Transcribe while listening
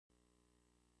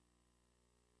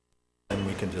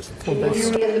can just... Can you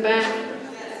hear me in the back?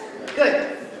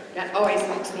 Good. That always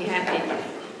makes me happy.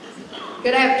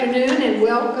 Good afternoon and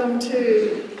welcome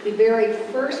to the very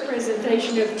first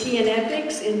presentation of Tea and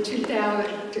Ethics in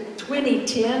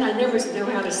 2010. I never know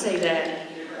how to say that.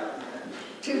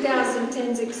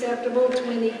 2010's acceptable,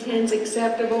 2010's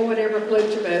acceptable, whatever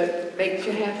floats your boat, makes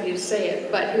you happy to say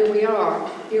it. But here we are,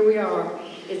 here we are.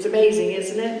 It's amazing,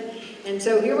 isn't it? And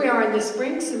so here we are in the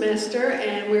spring semester,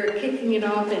 and we're kicking it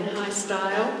off in high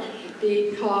style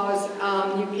because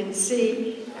you can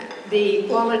see the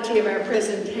quality of our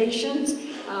presentations.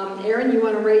 Aaron, you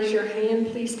want to raise your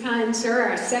hand, please, kind sir?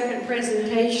 Our second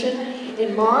presentation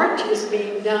in March is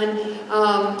being done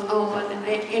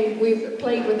and we've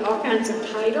played with all kinds of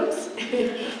titles.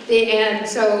 And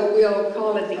so we'll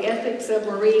call it The Ethics of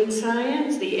Marine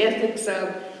Science, The Ethics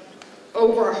of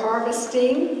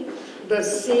Over-Harvesting the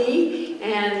Sea,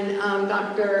 and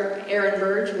Dr. Aaron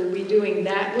Burge will be doing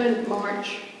that one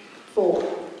March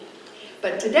 4th.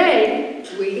 But today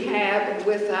we have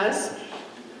with us,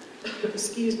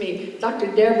 excuse me,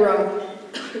 Dr. Deborah,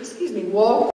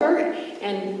 Walker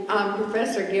and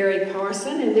Professor Gary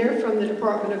Carson, and they're from the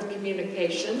Department of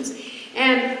Communications.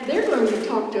 And they're going to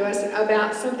talk to us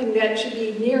about something that should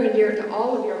be near and dear to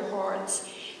all of your hearts.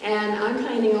 And I'm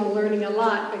planning on learning a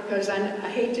lot because I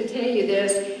hate to tell you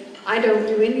this, I don't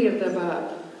do any of the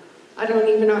above. I don't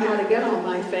even know how to get on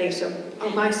my face or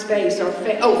on MySpace or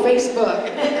Facebook.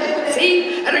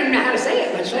 See, I don't even know how to say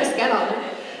it, much less get on it.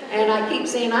 And I keep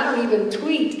saying I don't even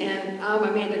tweet, and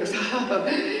Amanda goes, oh,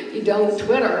 you don't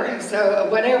Twitter. So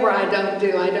whatever I don't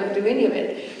do any of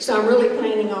it. So I'm really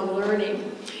planning on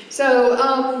learning. So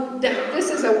this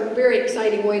is a very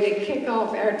exciting way to kick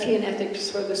off our Tea and Ethics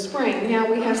for the spring.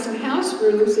 Now we have some house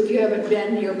rules if you haven't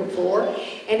been here before.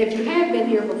 And if you have been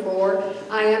here before,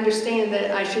 I understand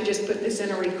that I should just put this in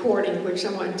a recording, which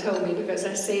someone told me because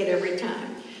I say it every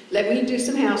time. Let me do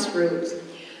some house rules.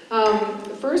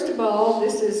 First of all,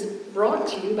 this is brought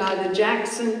to you by the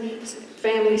Jackson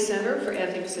Family Center for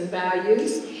Ethics and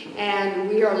Values, and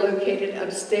we are located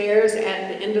upstairs at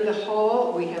the end of the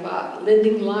hall. We have a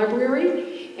lending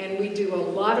library, and we do a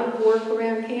lot of work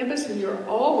around campus, and you're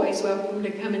always welcome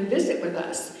to come and visit with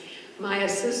us. My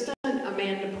assistant,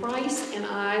 Amanda Price, and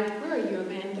I, where are you,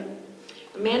 Amanda?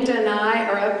 Amanda and I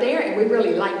are up there, and we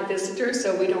really like visitors,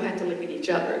 so we don't have to look at each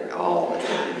other all the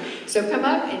time. So come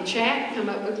up and chat, come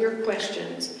up with your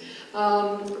questions.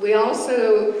 We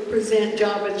also present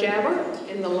Jabber Jabber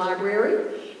in the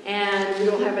library, and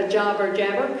we'll have a Jabber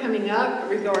Jabber coming up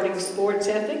regarding sports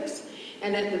ethics.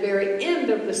 And at the very end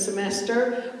of the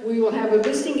semester, we will have a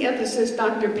visiting ethicist,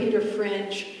 Dr. Peter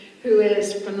French, who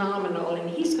is phenomenal, and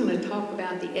he's going to talk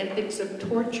about the ethics of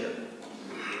torture.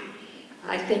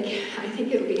 I think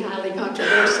it'll be highly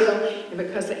controversial, and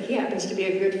because he happens to be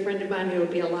a good friend of mine, it'll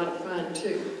be a lot of fun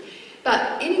too.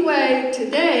 But anyway,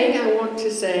 today I want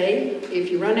to say, if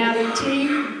you run out of tea,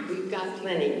 we've got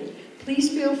plenty.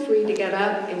 Please feel free to get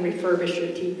up and refurbish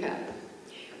your teacup.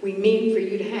 We mean for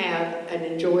you to have an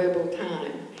enjoyable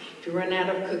time. If you run out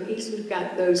of cookies, we've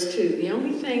got those too. The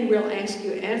only thing we'll ask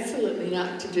you absolutely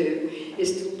not to do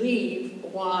is to leave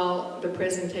while the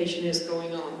presentation is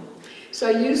going on. So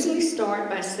I usually start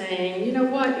by saying, you know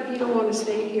what, if you don't want to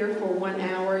stay here for 1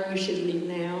 hour, you should leave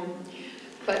now.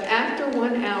 But after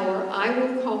 1 hour, I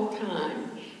will call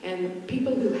time, and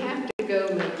people who have to go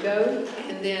may go,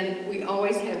 and then we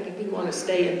always have people who want to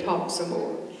stay and talk some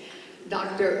more.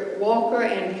 Dr. Walker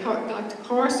and Dr.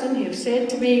 Carson have said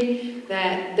to me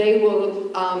that they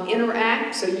will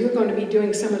interact, so you're going to be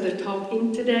doing some of the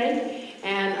talking today,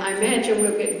 and I imagine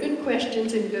we'll get good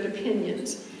questions and good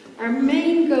opinions. Our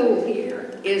main goal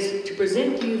here is to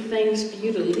present to you things for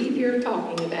you to leave here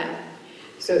talking about.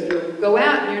 So if you go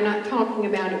out and you're not talking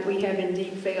about it, we have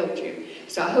indeed failed you.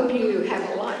 So I hope you have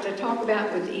a lot to talk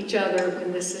about with each other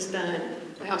when this is done.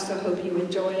 I also hope you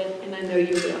enjoy it, and I know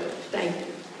you will. Thank you.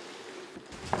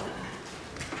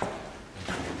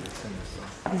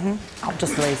 I'll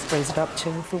just raise it up too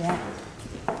if we want.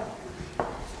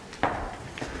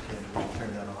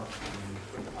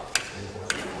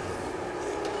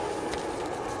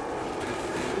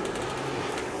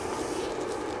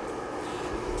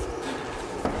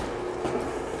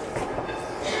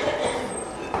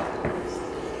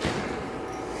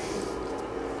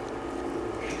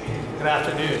 Good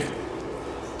afternoon.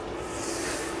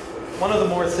 One of the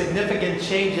more significant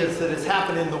changes that has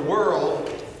happened in the world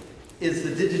is the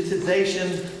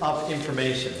digitization of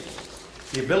information.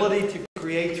 The ability to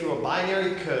create through a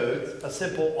binary code a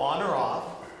simple on or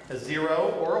off, a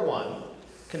 0 or a 1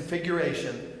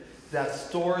 configuration that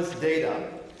stores data,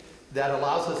 that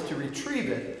allows us to retrieve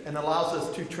it and allows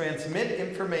us to transmit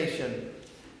information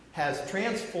has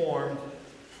transformed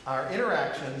our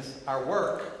interactions, our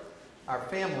work, our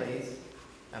families,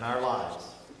 and our lives.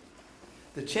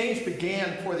 The change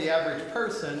began for the average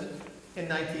person in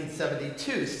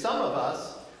 1972. Some of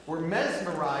us were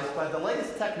mesmerized by the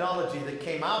latest technology that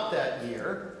came out that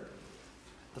year,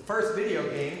 the first video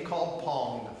game called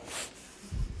Pong.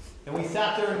 And we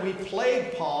sat there and we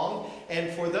played Pong,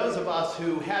 and for those of us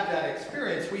who had that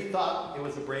experience, we thought it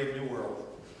was a brave new world.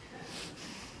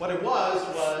 What it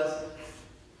was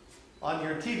on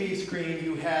your TV screen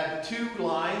you had two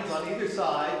lines on either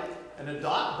side and a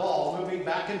dot ball moving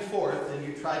back and forth, and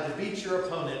you tried to beat your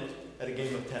opponent at a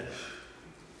game of tennis.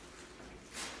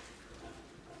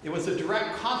 It was a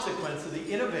direct consequence of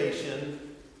the innovation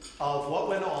of what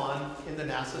went on in the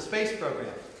NASA space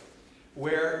program,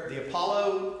 where the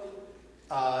Apollo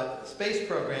space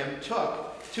program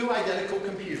took two identical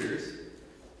computers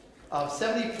of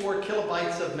 74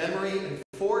 kilobytes of memory and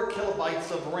 4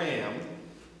 kilobytes of RAM,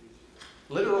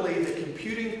 literally the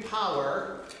computing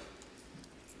power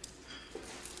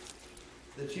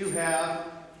that you have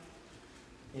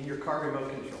in your car remote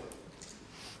control.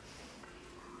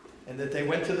 And that they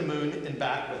went to the moon and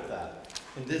back with that.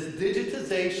 And this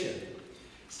digitization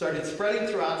started spreading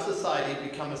throughout society to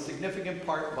become a significant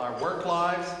part of our work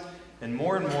lives and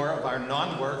more of our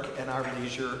non-work and our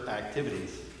leisure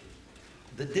activities.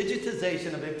 The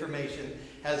digitization of information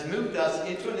has moved us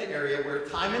into an area where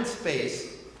time and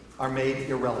space are made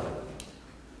irrelevant,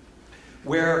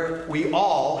 where we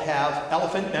all have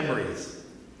elephant memories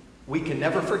we can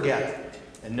never forget,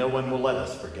 and no one will let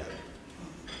us forget,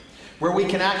 where we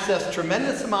can access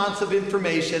tremendous amounts of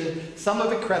information, some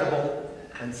of it credible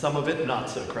and some of it not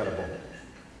so credible,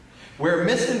 where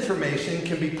misinformation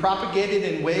can be propagated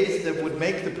in ways that would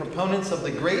make the proponents of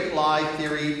the great lie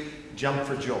theory jump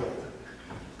for joy,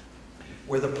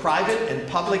 where the private and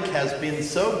public has been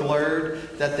so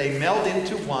blurred that they meld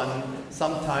into one,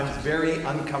 sometimes very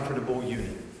uncomfortable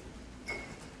unit,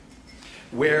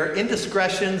 where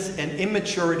indiscretions and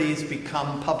immaturities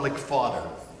become public fodder,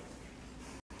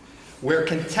 where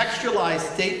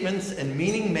contextualized statements and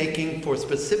meaning-making for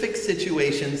specific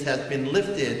situations has been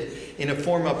lifted in a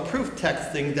form of proof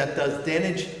texting that does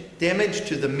damage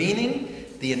to the meaning,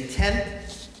 the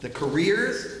intent, the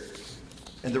careers,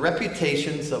 and the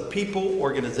reputations of people,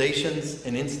 organizations,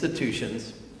 and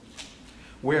institutions,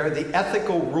 where the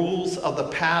ethical rules of the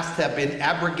past have been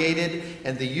abrogated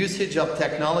and the usage of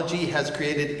technology has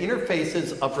created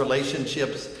interfaces of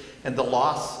relationships and the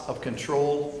loss of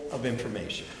control of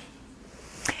information.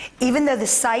 Even though the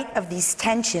site of these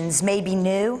tensions may be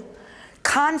new,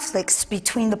 conflicts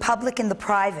between the public and the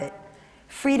private,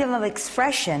 freedom of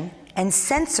expression and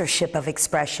censorship of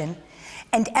expression,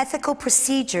 and ethical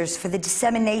procedures for the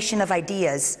dissemination of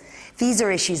ideas, these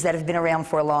are issues that have been around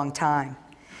for a long time.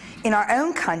 In our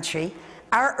own country,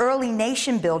 our early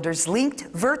nation builders linked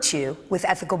virtue with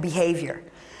ethical behavior.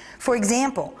 For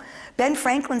example, Ben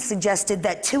Franklin suggested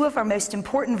that two of our most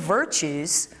important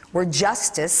virtues were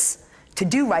justice, to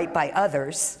do right by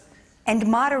others, and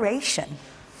moderation,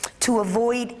 to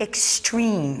avoid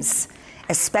extremes,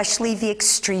 especially the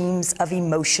extremes of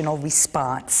emotional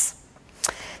response.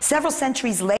 Several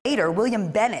centuries later, William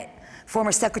Bennett,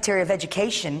 former Secretary of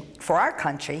Education for our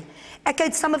country,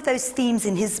 echoed some of those themes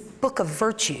in his Book of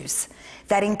Virtues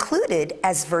that included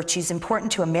as virtues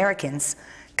important to Americans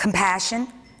compassion,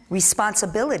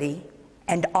 responsibility,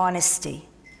 and honesty.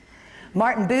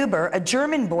 Martin Buber, a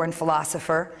German-born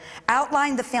philosopher,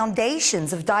 outlined the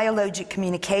foundations of dialogic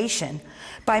communication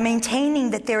by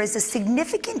maintaining that there is a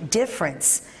significant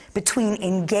difference between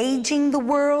engaging the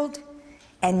world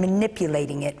and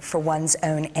manipulating it for one's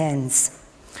own ends.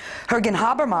 Jürgen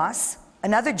Habermas,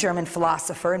 another German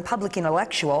philosopher and public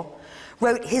intellectual,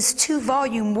 wrote his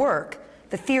 2-volume work,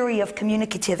 The Theory of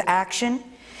Communicative Action,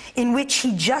 in which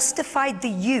he justified the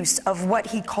use of what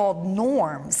he called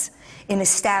norms in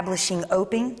establishing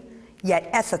open yet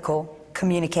ethical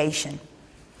communication.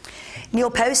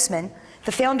 Neil Postman,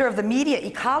 the founder of the Media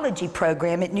Ecology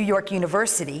program at New York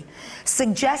University,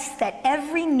 suggests that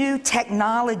every new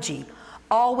technology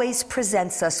always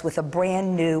presents us with a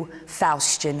brand new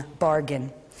Faustian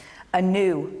bargain, a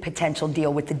new potential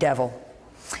deal with the devil.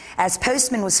 As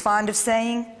Postman was fond of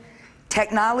saying,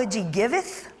 technology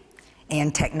giveth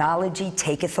and technology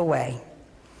taketh away.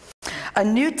 A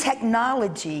new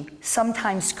technology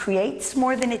sometimes creates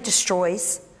more than it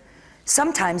destroys,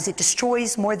 sometimes it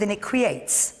destroys more than it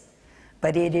creates,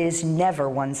 but it is never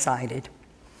one-sided.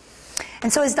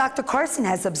 And so as Dr. Carson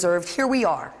has observed, here we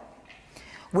are,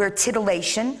 where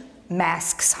titillation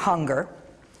masks hunger,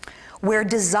 where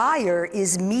desire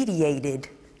is mediated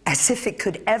as if it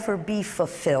could ever be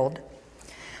fulfilled,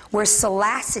 where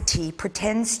salacity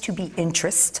pretends to be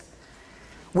interest,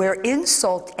 where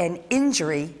insult and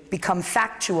injury become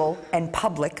factual and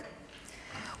public,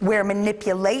 where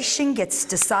manipulation gets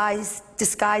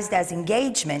disguised as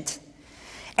engagement,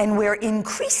 and where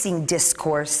increasing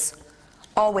discourse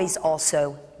always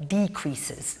also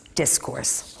decreases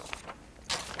discourse.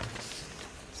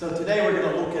 So today we're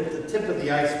going to look at the tip of the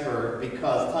iceberg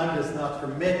because time does not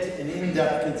permit an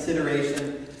in-depth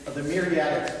consideration of the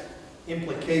myriad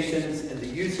implications and the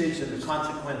usage and the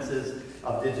consequences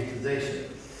of digitization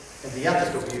and the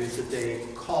ethical views that they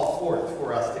call forth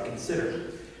for us to consider.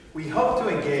 We hope to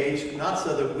engage, not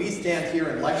so that we stand here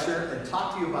and lecture and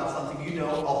talk to you about something you know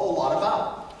a whole lot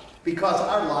about, because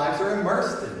our lives are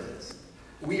immersed in this.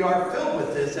 We are filled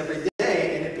with this every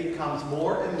day, and it becomes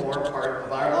more and more part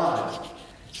of our lives.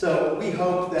 So we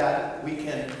hope that we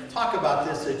can talk about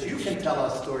this, that you can tell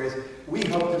us stories. We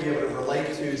hope to be able to relate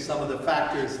to some of the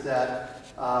factors that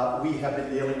we have been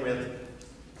dealing with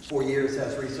for years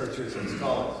as researchers and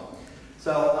scholars.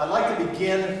 So I'd like to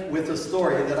begin with a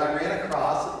story that I ran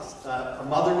across. A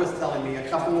mother was telling me a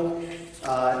couple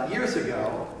years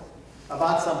ago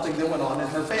about something that went on in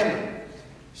her family.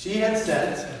 She had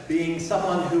said, being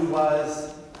someone who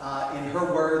was, in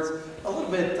her words, a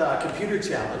little bit computer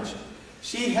challenged,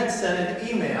 she had sent an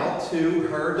email to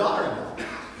her daughter-in-law.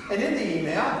 And in the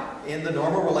email, in the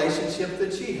normal relationship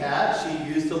that she had,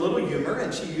 she used a little humor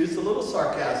and she used a little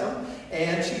sarcasm,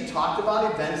 and she talked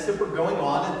about events that were going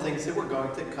on and things that were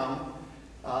going to come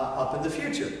up in the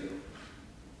future.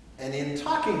 And in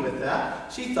talking with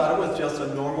that, she thought it was just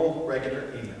a normal, regular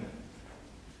email.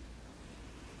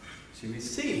 She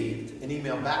received an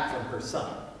email back from her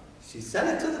son. She sent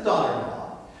it to the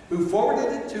daughter-in-law, who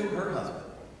forwarded it to her husband,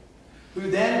 who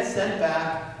then sent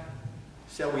back,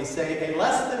 shall we say, a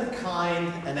less than kind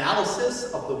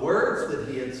analysis of the words that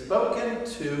he had spoken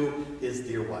to his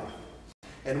dear wife.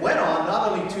 And went on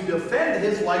not only to defend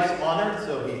his wife's honor,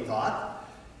 so he thought,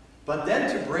 but then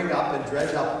to bring up and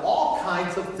dredge up all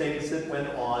kinds of things that went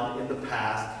on in the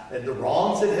past, and the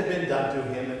wrongs that had been done to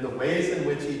him, and the ways in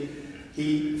which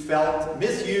he felt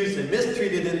misused and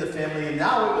mistreated in the family, and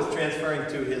now it was transferring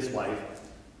to his wife.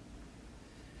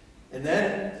 And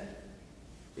then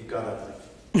it got ugly.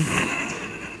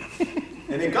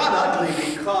 And it got ugly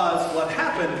because what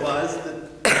happened was that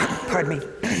Pardon me.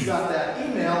 she got that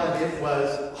email, and it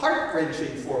was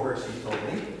heart-wrenching for her, she told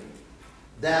me,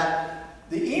 that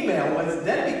the email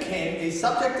then became a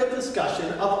subject of discussion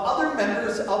of other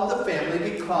members of the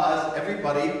family because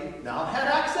everybody now had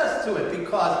access to it,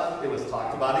 because it was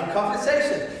talked about in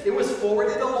conversation. It was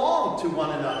forwarded along to one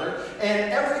another,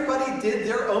 and everybody did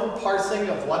their own parsing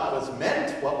of what was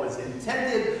meant, what was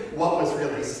intended, what was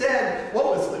really said, what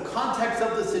was the context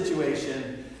of the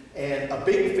situation, and a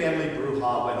big family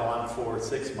brouhaha went on for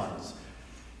 6 months.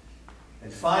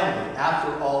 And finally,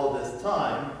 after all of this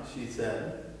time, she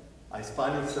said, I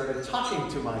finally started talking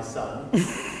to my son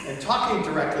and talking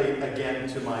directly again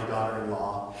to my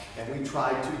daughter-in-law, and we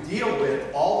tried to deal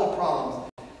with all the problems.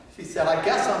 She said, I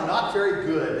guess I'm not very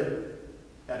good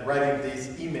at writing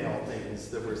these email things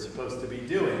that we're supposed to be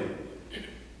doing,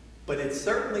 but it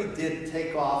certainly did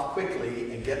take off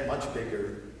quickly and get much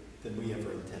bigger than we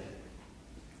ever intended.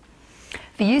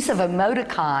 The use of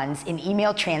emoticons in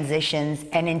email transitions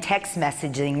and in text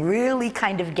messaging really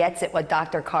kind of gets at what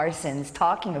Dr. Carson's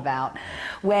talking about.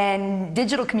 When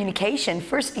digital communication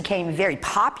first became very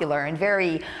popular and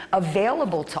very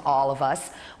available to all of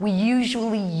us, we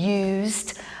usually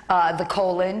used the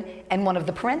colon and one of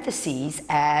the parentheses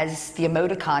as the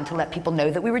emoticon to let people know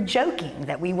that we were joking,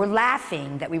 that we were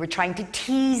laughing, that we were trying to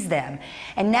tease them.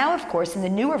 And now, of course, in the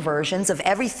newer versions of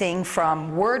everything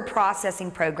from word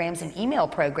processing programs and email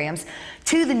programs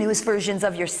to the newest versions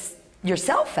of your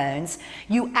cell phones,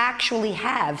 you actually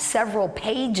have several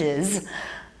pages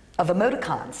of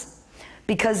emoticons,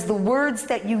 because the words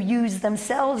that you use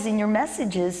themselves in your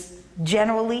messages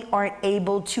generally aren't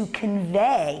able to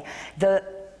convey the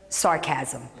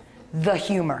sarcasm, the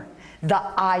humor, the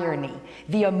irony,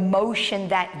 the emotion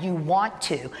that you want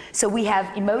to. So we have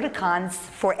emoticons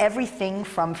for everything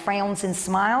from frowns and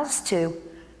smiles to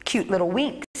cute little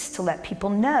winks to let people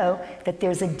know that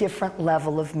there's a different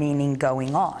level of meaning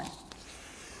going on.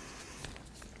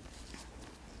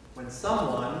 When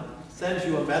someone sends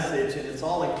you a message and it's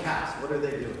all in caps, what are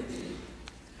they doing?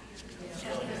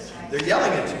 They're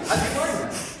yelling at you. How did you learn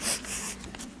that?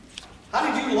 How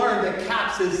did you learn that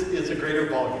caps is a greater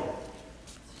volume?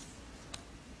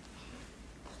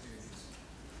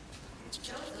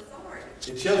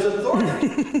 It shows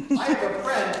authority. I have a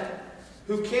friend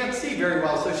who can't see very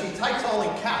well, so she types all in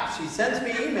caps. She sends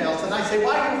me emails, and I say,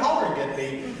 why are you hollering at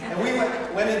me? And we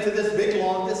went into this big,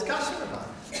 long discussion about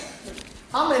it.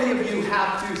 How many of you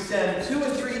have to send 2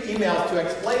 and 3 emails to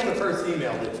explain the first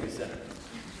email that you sent?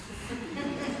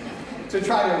 To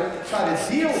try to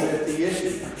deal with the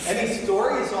issue. Any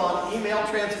stories on email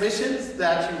transmissions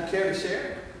that you care to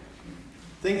share?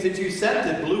 Things that you sent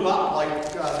that blew up,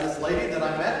 like this lady that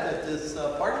I met at this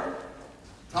party?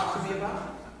 Talk to me about it.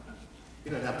 You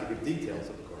don't have to give details,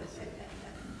 of course.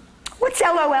 What's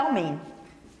LOL mean?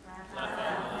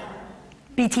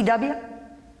 BTW?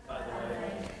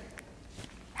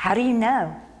 How do you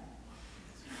know?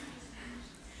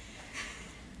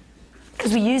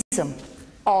 Because we use them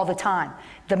all the time.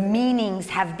 The meanings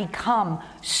have become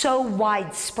so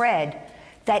widespread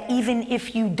that even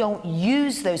if you don't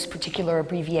use those particular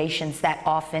abbreviations that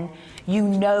often, you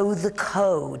know the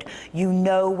code, you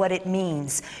know what it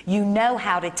means, you know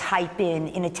how to type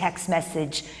in a text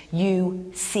message,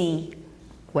 you see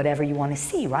whatever you want to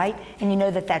see, right? And you know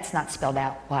that that's not spelled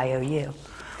out Y-O-U.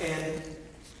 And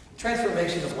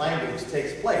transformation of language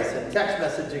takes place, and text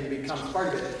messaging becomes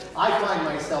part of it. I find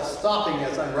myself stopping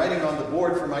as I'm writing on the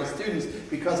board for my students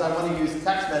because I want to use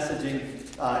text messaging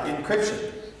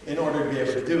encryption in order to be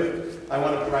able to do it. I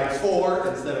want to write for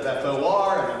instead of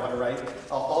F-O-R, and I want to write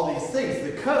all these things,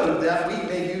 the code that we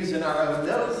may use in our own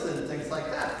notes and things like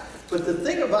that. But the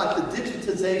thing about the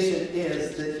digitization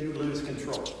is that you lose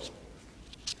control.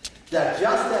 That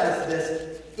just as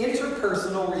this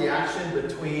interpersonal reaction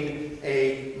between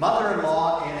a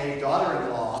mother-in-law and a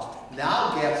daughter-in-law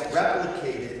now gets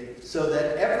replicated so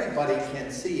that everybody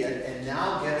can see it, and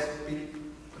now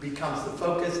becomes the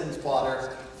focus and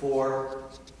fodder for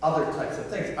other types of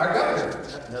things. Our governor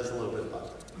knows a little bit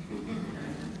about that.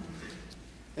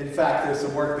 In fact, there's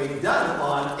some work being done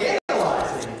on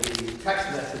analyzing the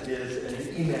text messages and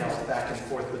the emails back and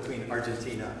forth between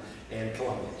Argentina and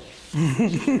Colombia.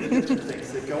 The different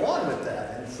things that go on with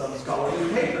that, and some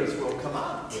scholarly papers will come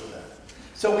out with that.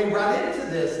 So we run into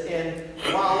this, and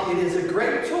while it is a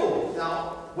great tool,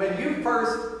 now when you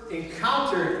first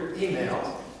encountered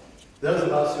emails, those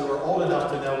of us who are old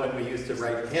enough to know when we used to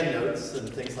write hand notes and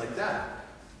things like that,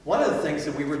 one of the things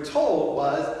that we were told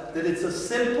was that it's a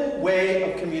simple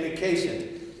way of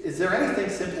communication. Is there anything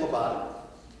simple about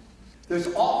it?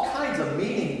 There's all kinds of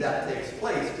meaning that takes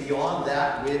place beyond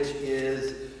that which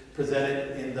is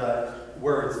presented in the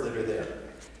words that are there.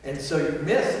 And so you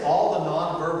miss all the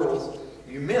nonverbals,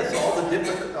 you miss all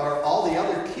the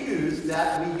other cues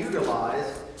that we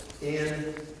utilize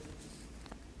in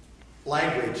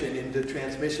language and in the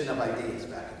transmission of ideas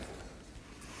back and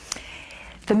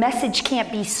forth. The message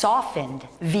can't be softened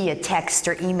via text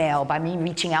or email by me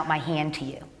reaching out my hand to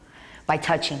you, by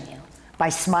touching you, by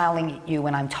smiling at you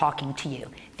when I'm talking to you.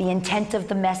 The intent of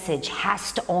the message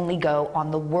has to only go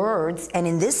on the words, and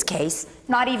in this case,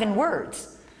 not even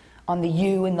words, on the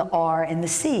U and the R and the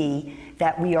C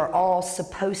that we are all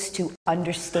supposed to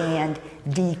understand,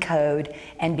 decode,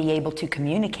 and be able to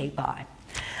communicate by.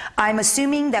 I'm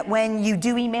assuming that when you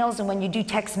do emails and when you do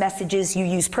text messages, you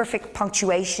use perfect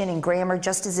punctuation and grammar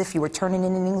just as if you were turning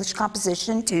in an English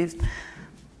composition to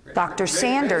Dr.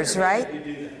 Sanders,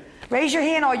 right? Raise your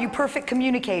hand, all you perfect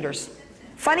communicators.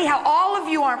 Funny how all of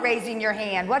you aren't raising your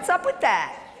hand. What's up with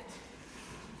that?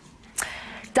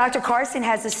 Dr. Carson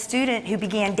has a student who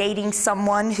began dating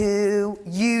someone who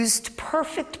used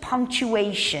perfect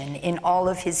punctuation in all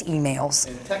of his emails.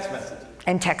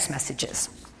 And text messages.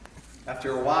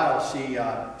 After a while,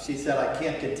 she said, I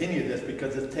can't continue this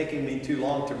because it's taking me too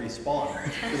long to respond.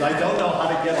 Because I don't know how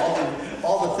to get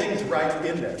all the things right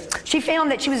in there. She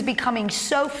found that she was becoming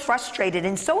so frustrated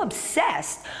and so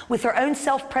obsessed with her own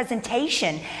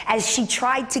self-presentation as she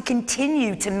tried to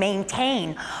continue to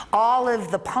maintain all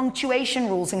of the punctuation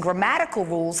rules and grammatical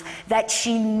rules that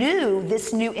she knew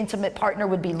this new intimate partner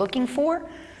would be looking for.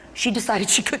 She decided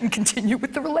she couldn't continue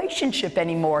with the relationship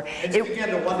anymore. And she began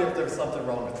to wonder if there was something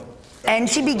wrong with him. And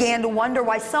she began to wonder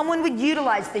why someone would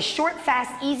utilize this short,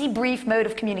 fast, easy, brief mode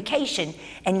of communication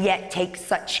and yet take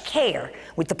such care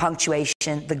with the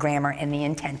punctuation, the grammar, and the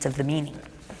intent of the meaning.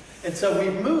 And so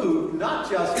we've moved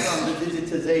not just from the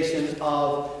digitization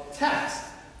of text,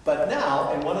 but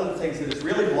now, and one of the things that has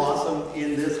really blossomed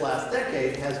in this last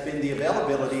decade has been the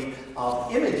availability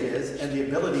of images and the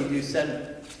ability to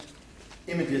send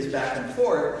images back and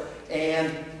forth,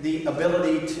 and the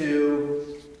ability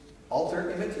to alter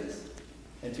images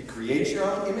and to create your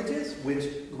own images, which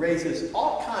raises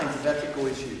all kinds of ethical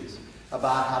issues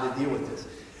about how to deal with this.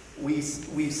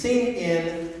 We've seen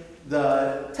in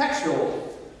the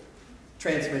textual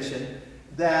transmission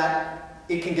that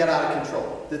it can get out of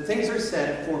control, that things are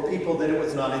sent for people that it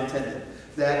was not intended.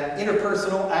 that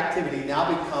interpersonal activity now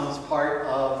becomes part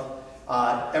of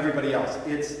everybody else.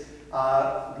 It's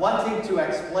wanting to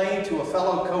explain to a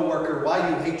fellow coworker why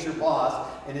you hate your boss,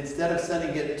 and instead of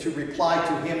sending it to reply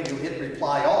to him, you hit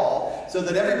reply all, so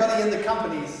that everybody in the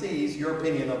company sees your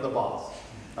opinion of the boss.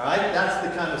 All right? That's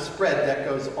the kind of spread that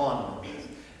goes on with this.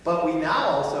 But we now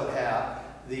also have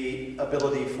the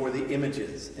ability for the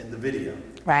images in the video.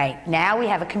 Right. Now we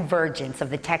have a convergence of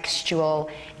the textual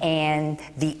and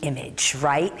the image,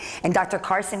 right? And Dr.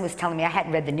 Carson was telling me, I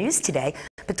hadn't read the news today,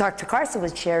 but Dr. Carson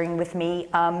was sharing with me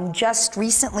just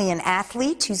recently an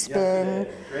athlete who's been...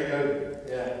 Greg Oden,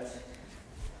 yeah.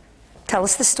 Tell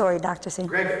us the story, Dr. Singh.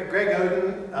 Greg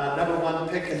Oden, #1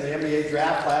 pick in the NBA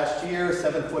draft last year,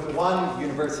 7'1",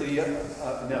 University of,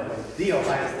 The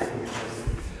Ohio State University.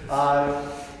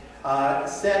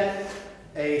 Sent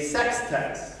a sex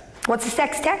text. What's a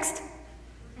sex text?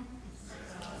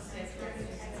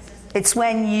 It's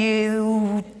when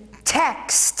you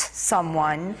text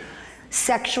someone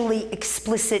sexually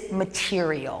explicit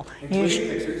material.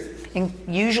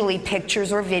 Usually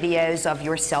pictures or videos of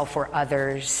yourself or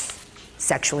others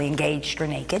sexually engaged or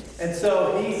naked. And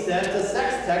so he sent a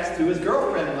sex text to his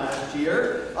girlfriend last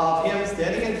year of him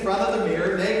standing in front of the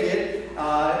mirror naked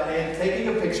and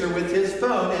taking a picture with his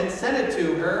phone and sent it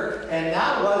to her, and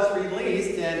that was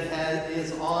released and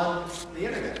is on the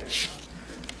internet.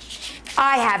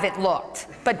 I haven't looked,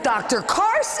 but Dr.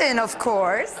 Carson, of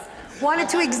course, wanted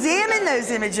to examine those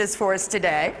images for us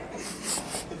today.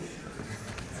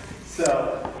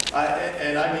 So,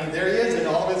 and I mean, there he is in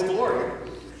all of his glory.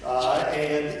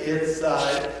 And it's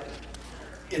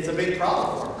a big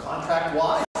problem for him,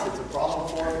 contract-wise. It's a problem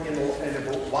for him in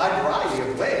a wide variety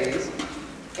of ways,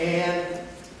 and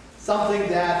something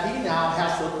that he now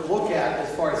has to look at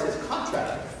as far as his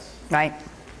contract goes. Right.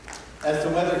 As to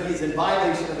whether he's in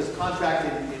violation of his contract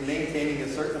in maintaining a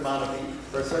certain amount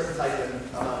of, or a certain type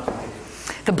of amount of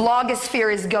behavior. The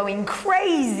blogosphere is going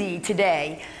crazy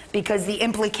today because the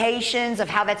implications of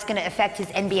how that's going to affect his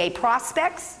NBA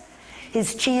prospects,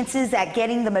 his chances at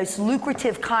getting the most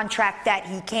lucrative contract that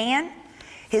he can,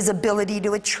 his ability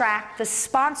to attract the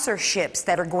sponsorships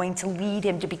that are going to lead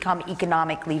him to become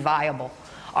economically viable,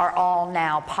 are all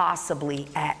now possibly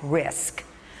at risk.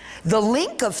 The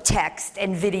link of text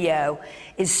and video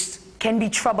can be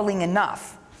troubling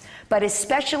enough, but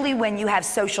especially when you have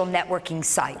social networking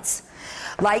sites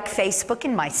like Facebook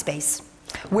and MySpace,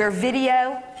 where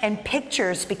video and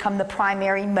pictures become the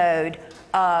primary mode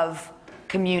of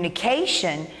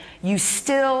communication, you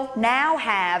still now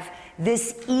have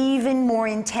this even more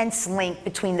intense link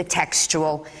between the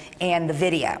textual and the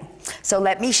video. So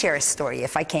let me share a story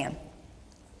if I can.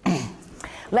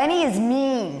 Lenny is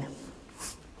mean.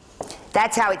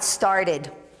 That's how it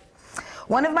started.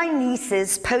 One of my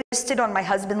nieces posted on my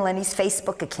husband Lenny's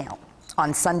Facebook account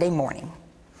on Sunday morning.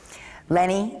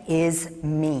 Lenny is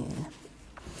mean.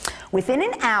 Within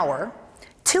an hour,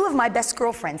 2 of my best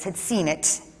girlfriends had seen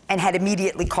it and had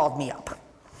immediately called me up.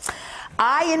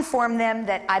 I informed them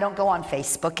that I don't go on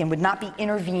Facebook and would not be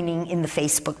intervening in the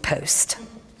Facebook post.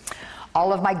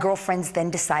 All of my girlfriends then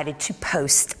decided to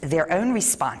post their own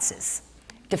responses,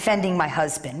 defending my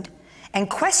husband and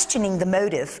questioning the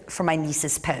motive for my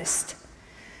niece's post.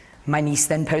 My niece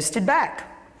then posted back,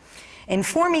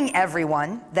 informing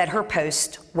everyone that her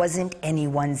post wasn't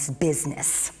anyone's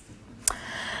business.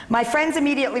 My friends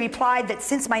immediately replied that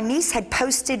since my niece had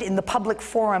posted in the public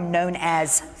forum known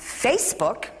as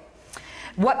Facebook,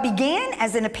 what began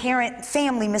as an apparent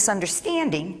family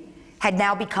misunderstanding had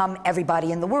now become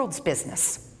everybody in the world's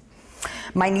business.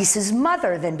 My niece's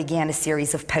mother then began a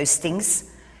series of postings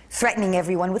threatening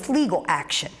everyone with legal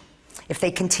action if they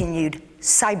continued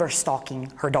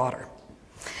cyber-stalking her daughter.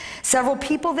 Several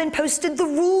people then posted the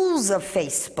rules of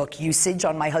Facebook usage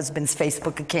on my husband's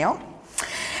Facebook account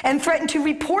and threatened to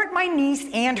report my niece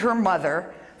and her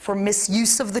mother for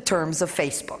misuse of the terms of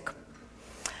Facebook.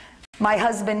 My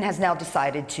husband has now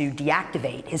decided to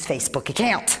deactivate his Facebook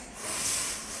account.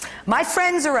 My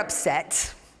friends are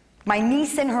upset. My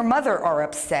niece and her mother are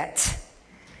upset.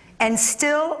 And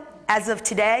still, as of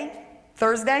today,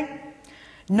 Thursday,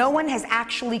 no one has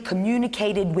actually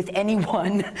communicated with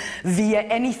anyone via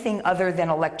anything other than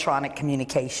electronic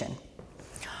communication.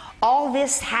 All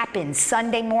this happened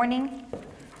Sunday morning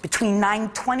between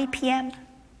 9:20 p.m.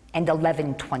 and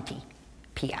 11:20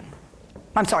 p.m.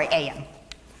 I'm sorry, a.m.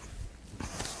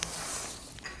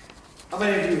 How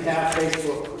many of you have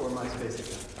Facebook or MySpace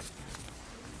account?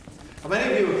 How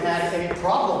many of you have had any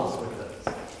problems with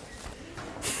this?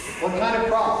 What kind of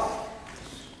problems?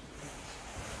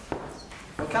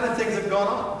 What kind of things have gone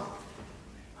on?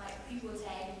 Like people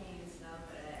tagging me and stuff,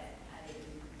 but I didn't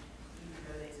even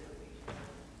know they took me.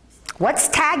 What's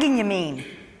tagging you mean?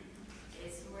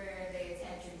 It's where they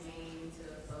attach your name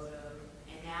to a photo,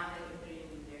 and now they can put it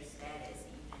in their status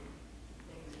even.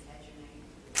 They can attach your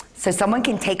name. So someone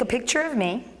can take a picture of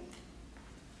me,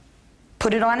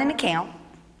 put it on an account,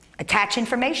 attach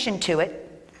information to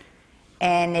it,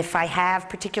 and if I have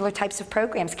particular types of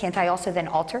programs, can't I also then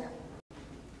alter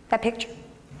that picture?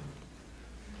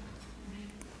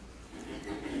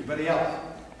 Anybody else?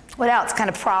 What else kind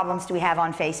of problems do we have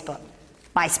on Facebook?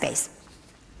 MySpace.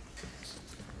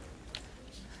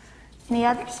 Any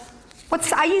others?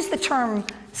 I use the term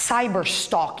cyber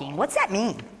stalking. What's that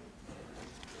mean?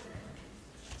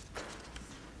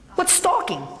 What's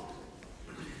stalking?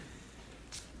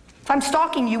 If I'm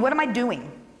stalking you, what am I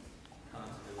doing?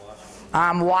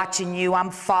 I'm watching you,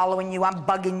 I'm following you, I'm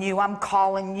bugging you, I'm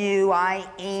calling you. I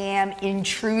am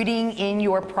intruding in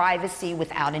your privacy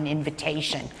without an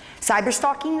invitation. Cyber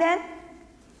stalking then?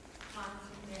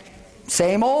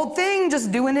 Same old thing,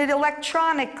 just doing it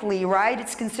electronically, right?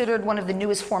 It's considered one of the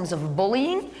newest forms of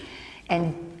bullying,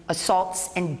 and assaults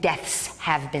and deaths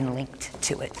have been linked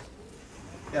to it.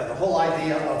 Yeah, the whole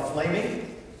idea of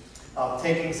flaming, of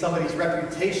taking somebody's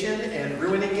reputation and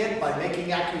ruining it by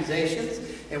making accusations.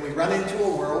 And we run into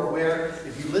a world where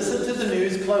if you listen to the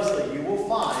news closely, you will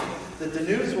find that the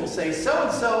news will say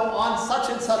so-and-so on such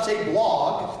and such a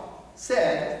blog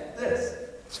said this.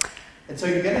 And so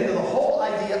you get into the whole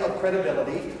idea of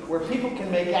credibility, where people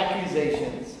can make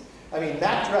accusations. I mean,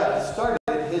 Matt Dredd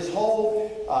started his whole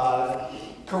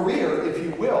career, if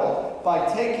you will,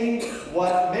 by taking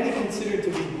what many considered to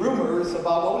be rumors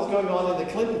about what was going on in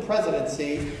the Clinton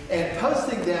presidency and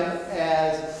posting them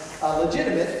as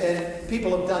legitimate. And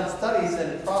people have done studies,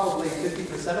 and probably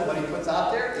 50% of what he puts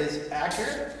out there is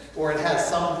accurate, or it has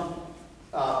some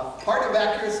part of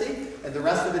accuracy, and the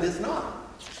rest of it is not.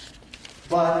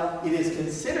 But it is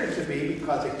considered to be,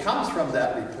 because it comes from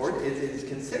that report, it is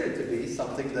considered to be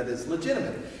something that is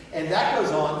legitimate. And that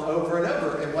goes on over and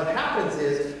over. And what happens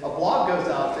is a blog goes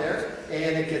out there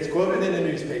and it gets quoted in a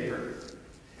newspaper.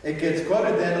 It gets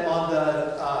quoted then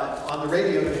on the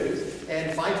radio news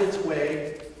and finds its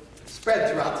way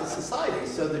spread throughout the society,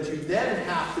 so that you then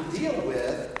have to deal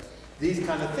with these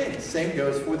kind of things. Same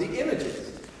goes for the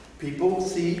images. People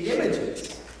see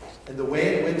images and the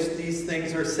way in which these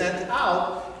things are sent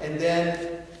out, and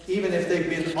then even if they've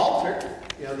been altered,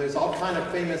 you know, there's all kind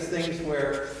of famous things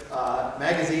where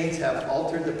magazines have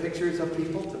altered the pictures of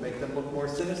people to make them look more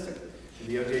sinister. In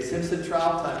the O.J. Simpson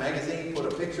trial, Time magazine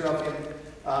put a picture of him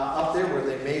up there where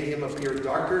they made him appear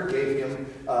darker, gave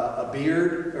him a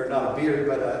beard, or not a beard,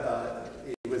 but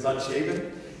he was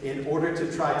unshaven, in order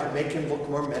to try to make him look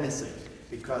more menacing,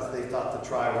 because they thought the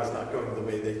trial was not going the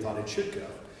way they thought it should go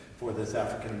for this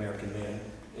African-American man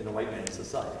in a white man's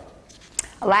society.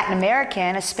 A Latin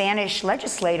American, a Spanish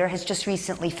legislator, has just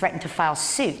recently threatened to file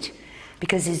suit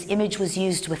because his image was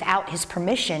used without his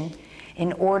permission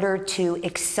in order to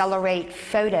accelerate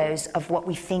photos of what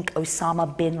we think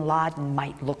Osama bin Laden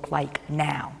might look like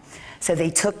now. So they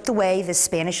took the way the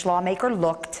Spanish lawmaker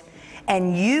looked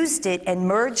and used it and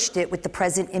merged it with the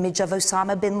present image of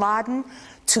Osama bin Laden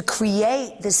to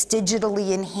create this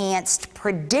digitally enhanced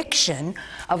prediction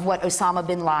of what Osama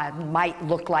bin Laden might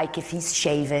look like if he's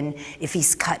shaven, if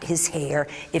he's cut his hair,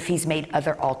 if he's made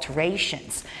other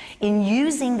alterations. In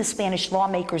using the Spanish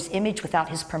lawmaker's image without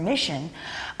his permission,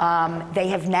 they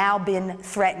have now been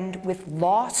threatened with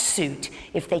lawsuit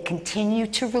if they continue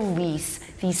to release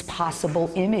these possible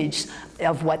images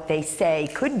of what they say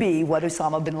could be what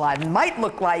Osama bin Laden might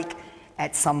look like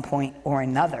at some point or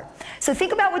another. So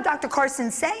think about what Dr.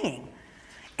 Carson's saying.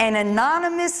 An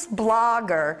anonymous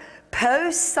blogger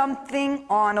posts something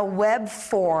on a web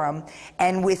forum,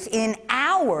 and within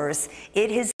hours, it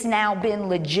has now been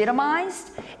legitimized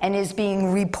and is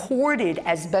being reported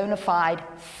as bona fide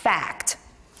fact.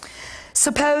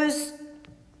 Suppose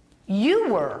you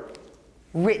were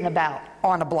written about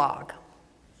on a blog.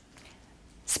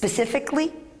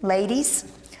 Specifically, ladies,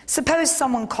 suppose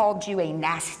someone called you a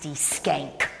nasty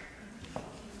skank.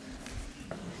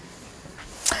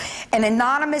 An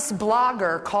anonymous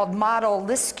blogger called model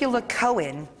Liskula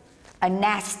Cohen a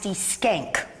nasty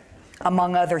skank,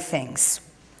 among other things.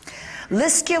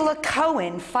 Liskula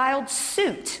Cohen filed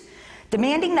suit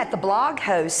demanding that the blog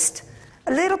host,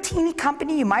 a little teeny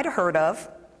company you might have heard of,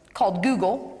 called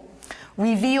Google,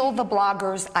 reveal the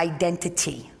blogger's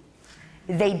identity.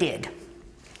 They did.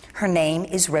 Her name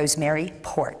is Rosemary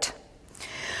Port.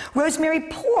 Rosemary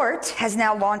Port has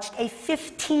now launched a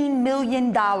 $15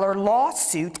 million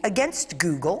lawsuit against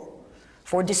Google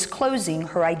for disclosing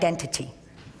her identity.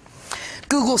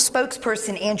 Google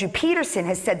spokesperson Andrew Peterson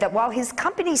has said that while his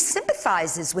company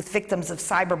sympathizes with victims of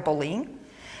cyberbullying,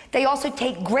 They also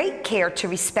take great care to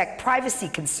respect privacy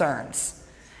concerns.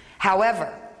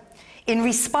 However, in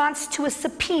response to a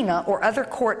subpoena or other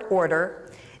court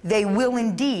order, they will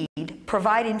indeed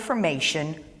provide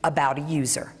information about a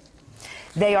user.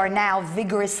 They are now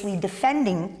vigorously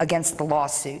defending against the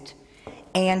lawsuit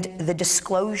and the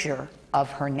disclosure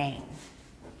of her name.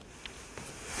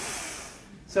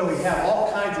 So we have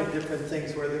all kinds of different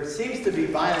things where there seems to be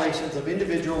violations of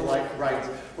individual rights,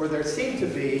 or there seem to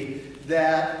be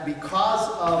that because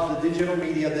of the digital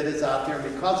media that is out there,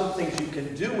 because of things you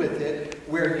can do with it,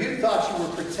 where you thought you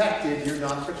were protected, you're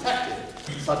not protected,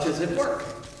 such as at work.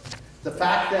 The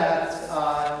fact that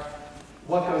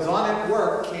what goes on at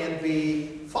work can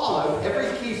be followed. Every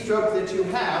keystroke that you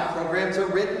have, programs are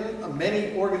written,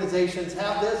 many organizations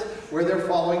have this, where they're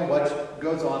following what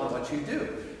goes on and what you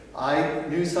do. I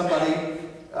knew somebody,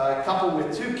 a couple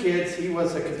with 2 kids, he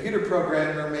was a computer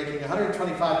programmer making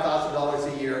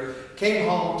 $125,000 a year, came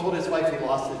home, told his wife he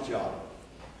lost his job.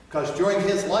 Because during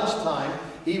his lunchtime,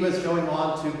 he was going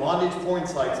on to bondage porn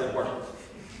sites at work.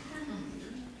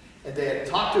 And they had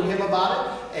talked to him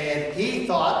about it, and he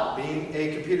thought, being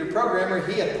a computer programmer,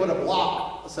 he had put a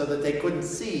block so that they couldn't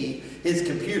see his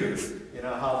computers. You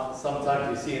know how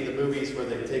sometimes you see in the movies where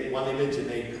they take one image and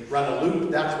they run a loop?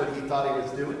 That's what he thought he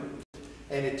was doing.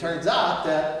 And it turns out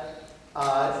that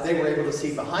they were able to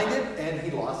see behind it, and he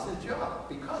lost his job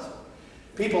because of it.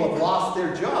 People have lost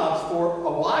their jobs for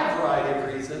a wide variety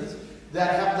of reasons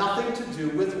that have nothing to do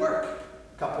with work.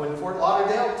 A couple in Fort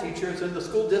Lauderdale, teachers in the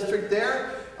school district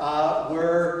there,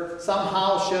 were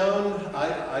somehow shown,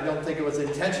 I don't think it was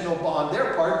intentional on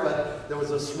their part, but there was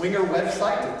a swinger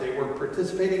website that they were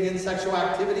participating in sexual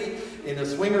activity in a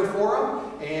swinger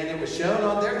forum, and it was shown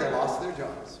on there, they lost their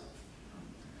jobs.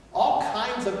 All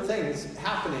kinds of things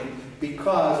happening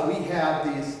because we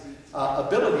have these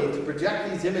ability to project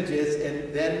these images,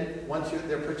 and then once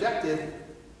they're projected,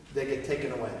 they get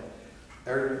taken away.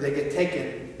 Or they get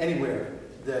taken anywhere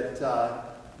that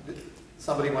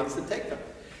somebody wants to take them.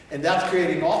 And that's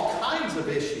creating all kinds of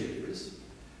issues,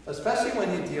 especially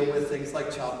when you deal with things like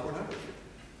child pornography.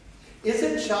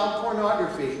 Isn't child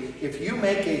pornography if you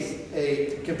make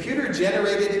a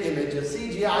computer-generated image, a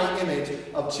CGI image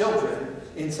of children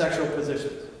in sexual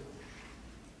positions?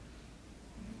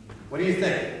 What do you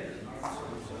think?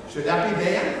 Should that be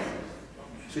banned?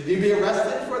 Should you be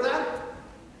arrested for that?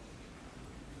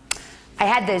 I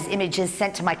had those images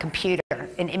sent to my computer,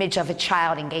 an image of a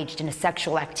child engaged in a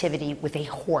sexual activity with a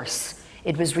horse.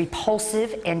 It was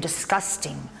repulsive and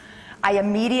disgusting. I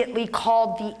immediately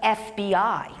called the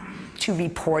FBI to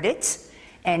report it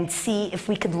and see if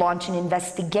we could launch an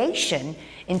investigation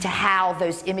into how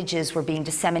those images were being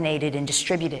disseminated and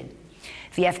distributed.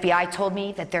 The FBI told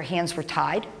me that their hands were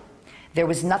tied. There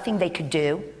was nothing they could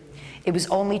do. It was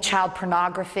only child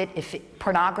pornography if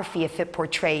it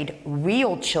portrayed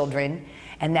real children,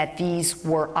 and that these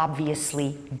were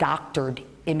obviously doctored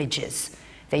images.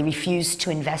 They refused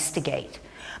to investigate.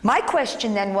 My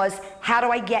question then was, how do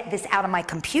I get this out of my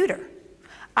computer?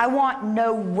 I want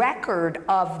no record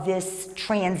of this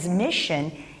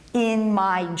transmission in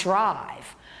my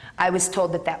drive. I was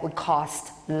told that that would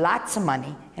cost lots of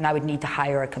money, and I would need to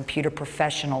hire a computer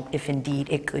professional if indeed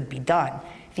it could be done.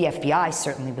 The FBI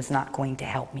certainly was not going to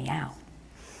help me out.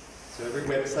 So every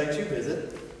website you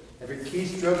visit, every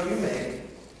keystroke you make,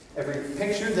 every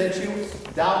picture that you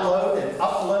download and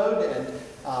upload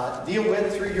and deal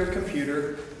with through your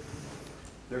computer,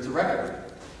 there's a record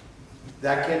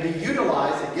that can be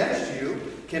utilized against you,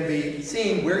 can be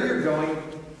seen where you're going,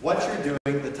 what you're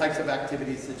doing, the types of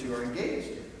activities that you are engaged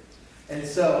in. And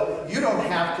so you don't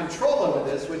have control over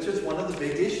this, which is one of the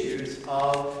big issues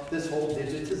of this whole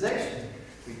digitization.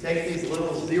 We take these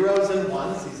little zeros and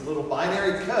ones, these little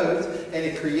binary codes, and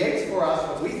it creates for us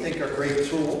what we think are great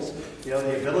tools. You know,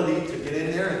 the ability to get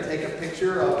in there and take a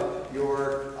picture of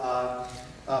your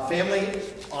family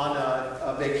on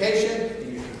a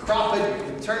vacation. You can crop it, you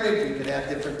can turn it, you can add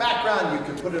different background, you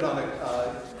can put it on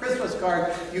a Christmas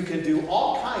card. You can do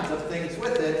all kinds of things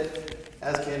with it,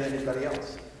 as can anybody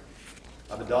else.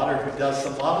 I have a daughter who does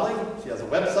some modeling. She has a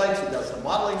website, she does some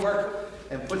modeling work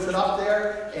and puts it up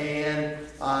there, and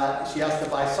she has to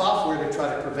buy software to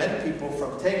try to prevent people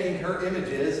from taking her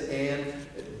images and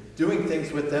doing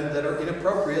things with them that are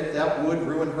inappropriate that would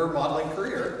ruin her modeling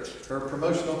career, her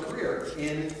promotional career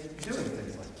in doing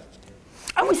things like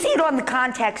that. And we see it on the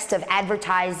context of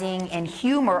advertising and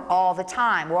humor all the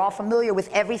time. We're all familiar with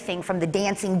everything from the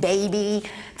dancing baby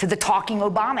to the talking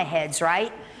Obama heads,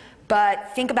 right?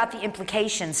 But think about the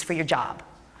implications for your job.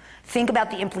 Think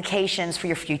about the implications for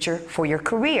your future, for your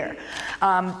career.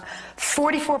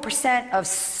 44%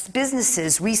 of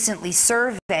businesses recently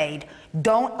surveyed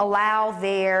don't allow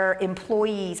their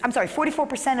employees,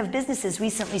 44% of businesses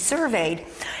recently surveyed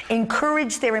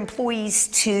encourage their employees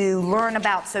to learn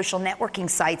about social networking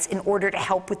sites in order to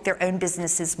help with their own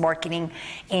business's marketing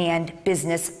and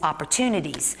business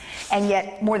opportunities. And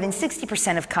yet, more than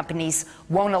 60% of companies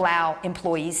won't allow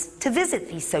employees to visit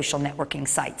these social networking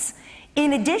sites.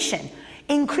 In addition,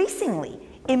 increasingly,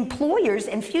 employers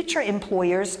and future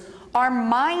employers are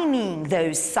mining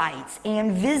those sites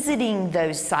and visiting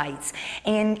those sites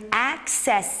and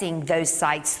accessing those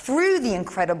sites through the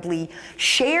incredibly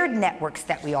shared networks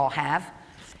that we all have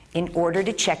in order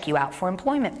to check you out for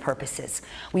employment purposes.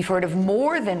 We've heard of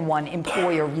more than one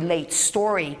employer relate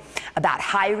story about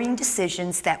hiring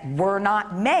decisions that were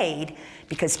not made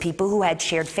because people who had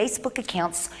shared Facebook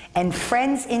accounts and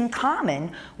friends in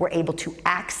common were able to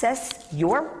access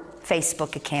your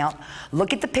Facebook account,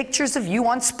 look at the pictures of you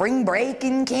on spring break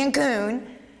in Cancun,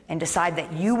 and decide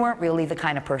that you weren't really the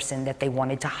kind of person that they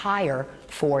wanted to hire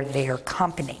for their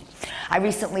company. I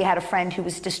recently had a friend who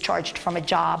was discharged from a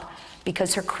job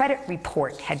because her credit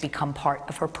report had become part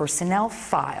of her personnel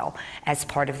file as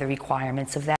part of the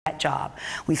requirements of that job.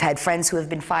 We've had friends who have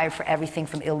been fired for everything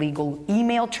from illegal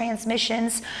email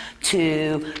transmissions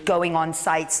to going on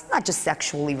sites, not just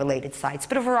sexually related sites,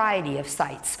 but a variety of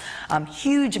sites.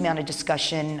 Huge amount of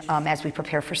discussion as we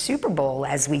prepare for Super Bowl,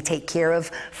 as we take care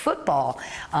of football.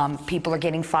 People are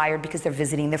getting fired because they're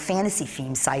visiting their fantasy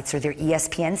theme sites or their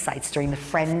ESPN sites during the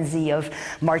frenzy of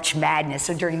March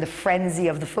Madness or during the frenzy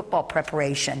of the football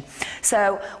preparation.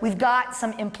 So we've got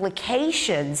some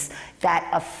implications that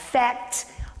affect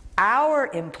our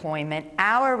employment,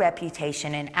 our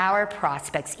reputation, and our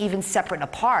prospects, even separate and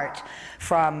apart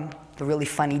from the really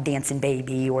funny dancing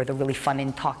baby or the really fun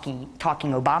and talking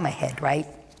Obama head, right?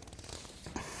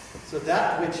 So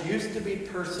that which used to be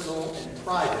personal and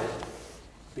private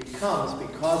becomes,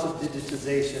 because of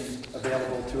digitization,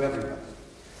 available to everyone.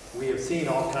 We have seen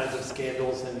all kinds of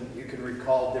scandals, and you can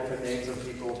recall different names of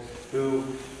people who,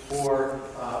 for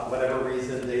whatever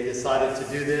reason, they decided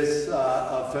to do this,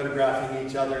 photographing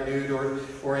each other nude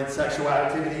or in sexual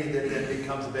activity that then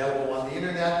becomes available on the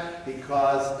internet,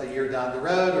 because a year down the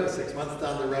road or 6 months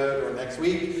down the road or next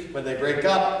week when they break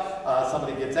up,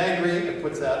 somebody gets angry and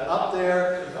puts that up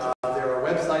there. There are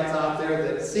websites out there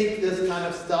that seek this kind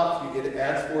of stuff. You get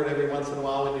ads for it every once in a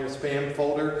while in your spam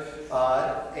folder.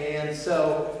 And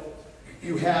so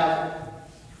you have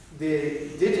the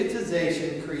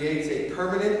digitization creates a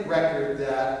permanent record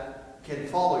that can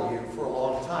follow you for a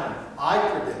long time. I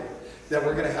predict that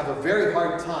we're going to have a very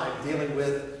hard time dealing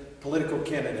with political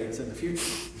candidates in the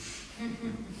future.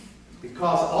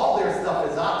 Because all their stuff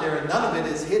is out there and none of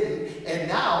it is hidden. And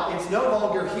now it's no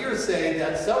longer hearsay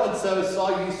that so-and-so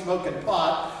saw you smoking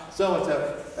pot,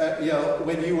 so-and-so,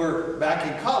 when you were back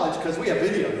in college, because we have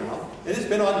video now. And it's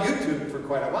been on YouTube for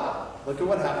quite a while. Look at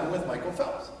what happened with Michael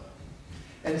Phelps.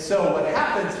 And so what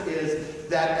happens is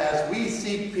that as we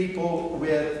see people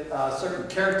with certain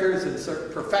characters and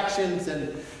certain perfections,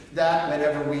 and that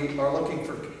whenever we are looking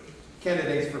for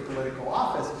candidates for political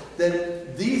office,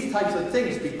 that these types of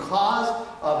things, because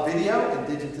of video and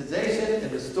digitization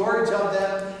and the storage of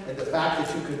them, and the fact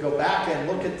that you could go back and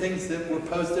look at things that were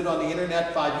posted on the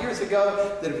internet 5 years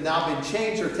ago that have now been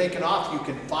changed or taken off, you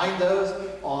can find those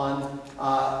on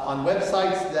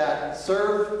websites that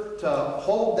serve to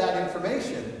hold that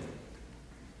information.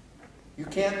 You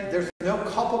can't, there's no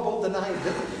culpable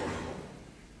deniability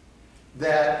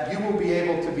that you will be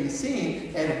able to be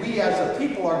seen, and we as a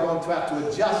people are going to have to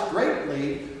adjust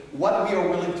greatly what we are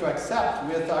willing to accept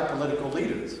with our political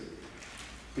leaders.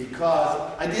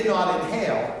 Because I did not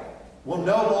inhale will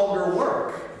no longer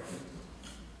work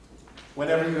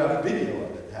whenever you have a video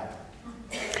of it happen.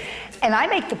 And I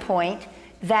make the point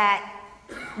that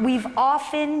we've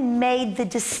often made the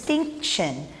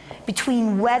distinction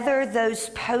between whether those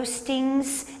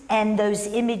postings and those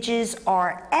images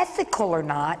are ethical or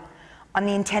not on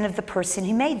the intent of the person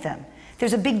who made them.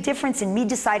 There's a big difference in me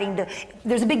deciding to,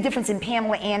 there's a big difference in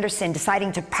Pamela Anderson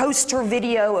deciding to post her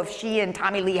video of she and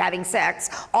Tommy Lee having sex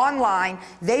online.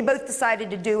 They both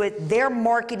decided to do it. They're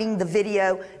marketing the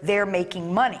video. They're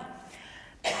making money.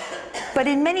 But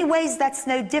in many ways, that's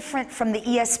no different from the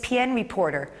ESPN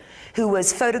reporter who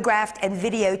was photographed and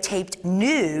videotaped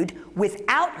nude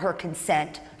without her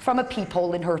consent from a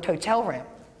peephole in her hotel room.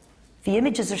 The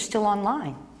images are still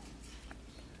online.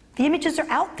 The images are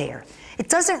out there. It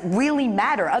doesn't really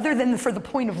matter, other than for the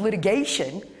point of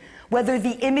litigation, whether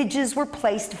the images were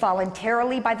placed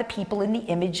voluntarily by the people in the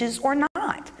images or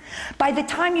not. By the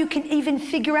time you can even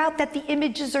figure out that the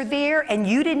images are there and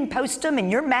you didn't post them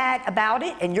and you're mad about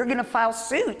it and you're going to file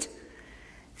suit,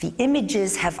 the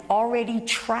images have already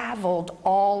traveled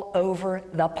all over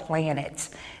the planet.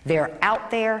 They're out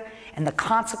there, and the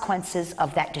consequences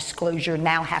of that disclosure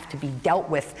now have to be dealt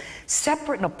with,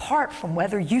 separate and apart from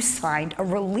whether you signed a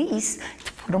release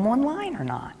to put them online or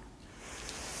not.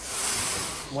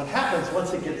 What happens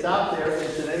once it gets out there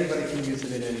is that anybody can use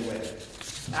it in any way.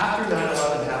 After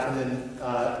 9/11 happened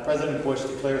and President Bush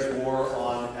declares war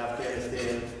on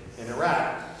Afghanistan and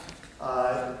Iraq,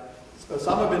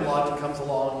 Osama bin Laden comes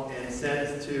along and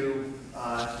sends to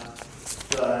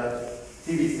the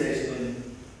TV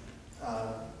station,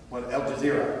 Al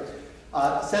Jazeera,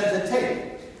 sends a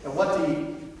tape. And what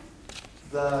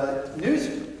the news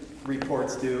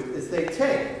reports do is they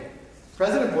take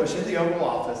President Bush in the Oval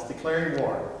Office declaring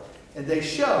war, and they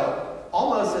show,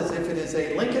 almost as if it is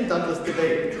a Lincoln-Douglas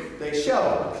debate, they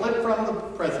show a clip from the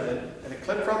president, and a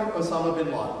clip from Osama bin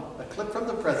Laden, a clip from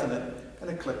the president, and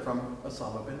a clip from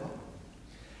Osama bin Laden.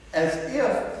 As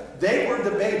if they were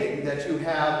debating that you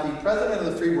have the president of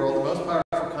the free world, the most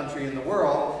powerful country in the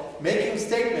world, making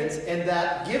statements, and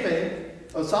that giving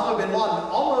Osama bin Laden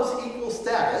almost equal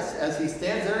status as he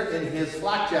stands there in his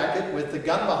flak jacket with the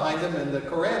gun behind him and the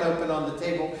Koran open on the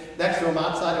table next to him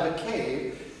outside of a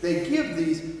cave. They give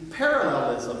these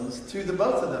parallelisms to the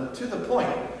both of them, to the point.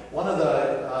 One of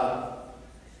the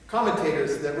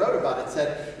commentators that wrote about it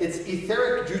said it's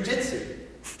etheric jujitsu,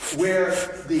 where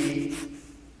the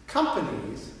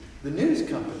companies, the news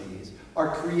companies,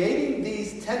 are creating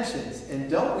these tensions, and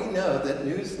don't we know that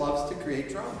news loves to create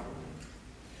drama?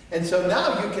 And so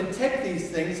now you can take these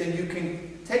things and you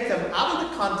can take them out of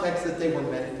the context that they were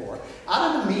meant for,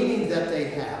 out of the meaning that they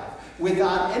have,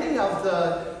 without any of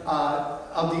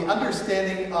the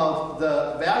understanding of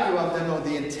the value of them or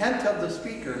the intent of the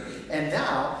speaker, and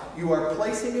now you are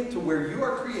placing it to where you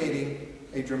are creating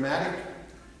a dramatic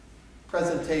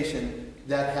presentation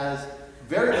that has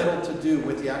very little to do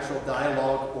with the actual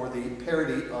dialogue or the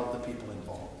parody of the people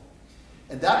involved.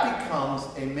 And that becomes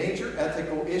a major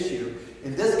ethical issue.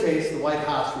 In this case, the White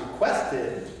House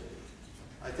requested,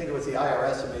 I think it was the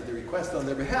IRS who made the request on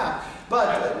their behalf,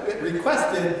 but it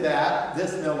requested that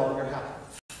this no longer happen.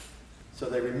 So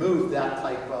they removed that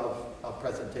type of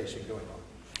presentation going on.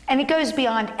 And it goes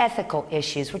beyond ethical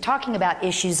issues. We're talking about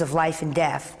issues of life and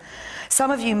death. Some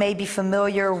of you may be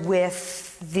familiar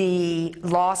with the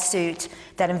lawsuit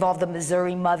that involved the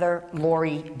Missouri mother,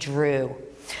 Lori Drew.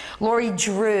 Lori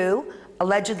Drew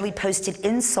allegedly posted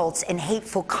insults and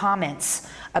hateful comments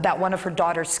about one of her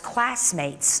daughter's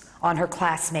classmates on her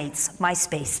classmate's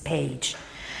MySpace page.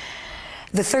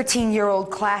 The 13-year-old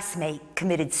classmate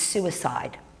committed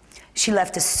suicide. She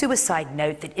left a suicide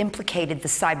note that implicated the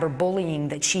cyberbullying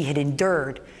that she had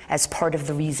endured as part of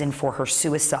the reason for her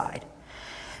suicide.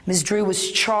 Ms. Drew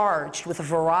was charged with a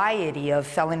variety of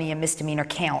felony and misdemeanor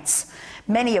counts,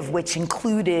 many of which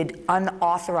included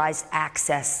unauthorized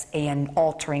access and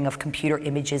altering of computer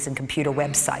images and computer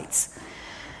websites.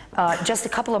 Just a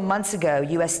couple of months ago,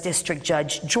 U.S. District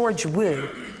Judge George Wu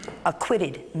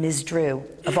acquitted Ms. Drew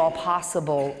of all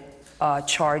possible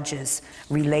charges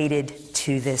related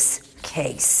to this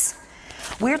case.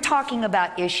 We're talking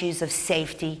about issues of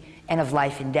safety and of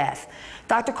life and death.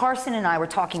 Dr. Carson and I were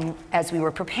talking, as we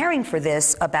were preparing for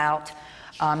this, about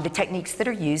the techniques that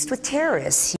are used with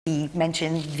terrorists. He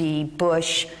mentioned the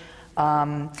Bush,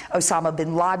 Osama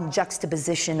bin Laden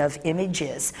juxtaposition of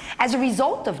images. As a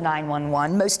result of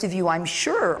 9/11, most of you, I'm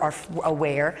sure, are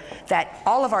aware that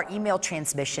all of our email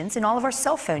transmissions and all of our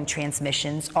cell phone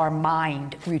transmissions are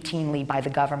mined routinely by the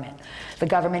government. The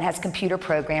government has computer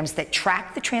programs that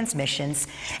track the transmissions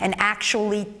and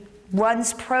actually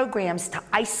runs programs to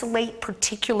isolate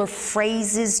particular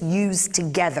phrases used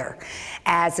together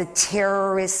as a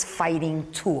terrorist fighting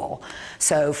tool.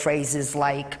 So phrases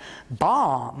like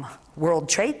bomb, World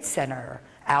Trade Center,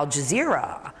 Al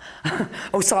Jazeera,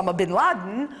 Osama bin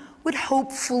Laden would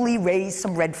hopefully raise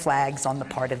some red flags on the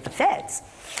part of the feds.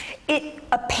 It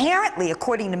apparently,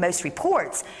 according to most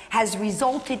reports, has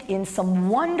resulted in some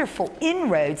wonderful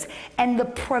inroads and the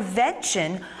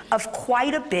prevention of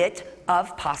quite a bit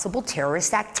of possible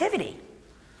terrorist activity.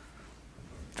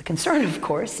 The concern, of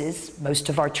course, is most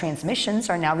of our transmissions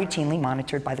are now routinely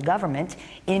monitored by the government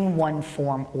in one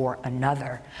form or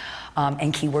another.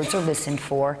 And keywords are listened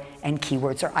for, and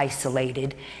keywords are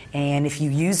isolated. And if you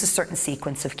use a certain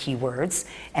sequence of keywords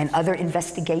and other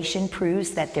investigation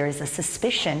proves that there is a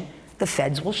suspicion, the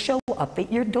feds will show up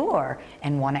at your door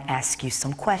and want to ask you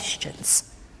some questions.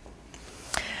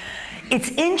 It's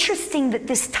interesting that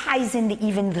this ties into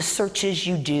even the searches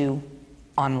you do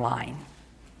online.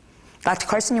 Dr.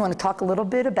 Carson, you want to talk a little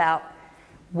bit about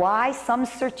why some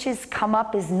searches come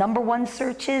up as #1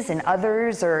 searches and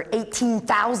others are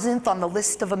 18,000th on the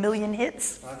list of 1,000,000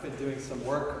 hits? I've been doing some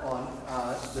work on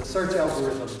the search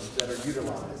algorithms that are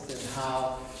utilized and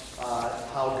how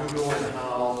Google and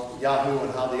how Yahoo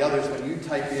and how the others, when you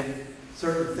type in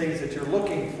certain things that you're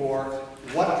looking for,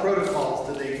 what protocols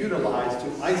do they utilize to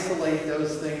isolate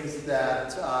those things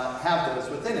that have those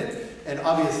within it? And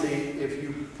obviously, if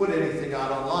you put anything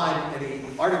out online, any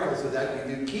articles of that,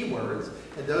 you do keywords,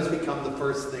 and those become the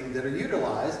first thing that are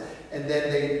utilized, and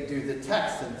then they do the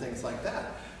text and things like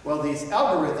that. Well, these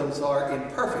algorithms are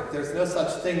imperfect. There's no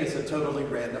such thing as a totally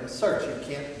random search.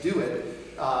 You can't do it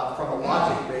from a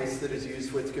logic base that is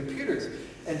used with computers.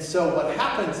 And so what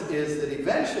happens is that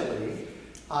eventually,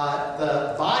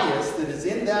 the bias that is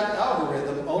in that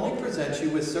algorithm only presents you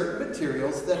with certain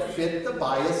materials that fit the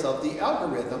bias of the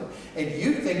algorithm, and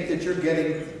you think that you're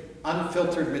getting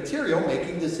unfiltered material,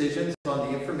 making decisions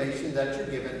on the information that you're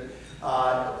given,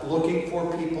 looking for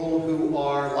people who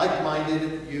are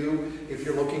like-minded you, if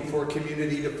you're looking for a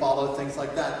community to follow, things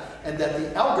like that. And that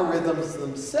the algorithms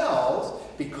themselves,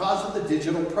 because of the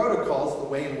digital protocols, the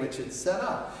way in which it's set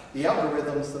up, the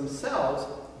algorithms themselves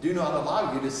do not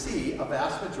allow you to see a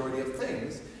vast majority of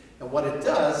things. And what it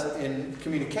does in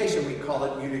communication, we call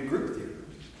it muted group theory,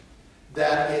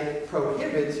 that it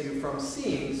prohibits you from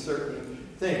seeing certain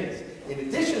things. In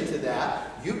addition to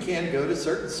that, you can go to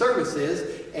certain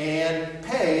services and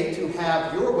pay to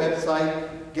have your website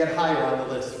get higher on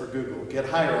the list for Google, get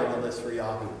higher on the list for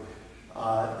Yahoo.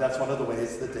 That's one of the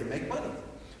ways that they make money.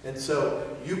 And so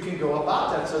you can go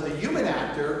about that. So the human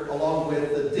actor, along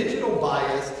with the digital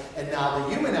bias, and now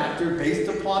the human actor, based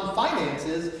upon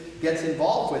finances, gets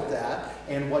involved with that.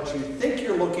 And what you think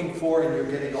you're looking for, and you're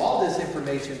getting all this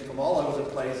information from all over the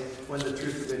place, when the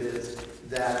truth of it is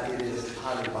that it is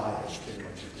highly biased in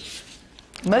what you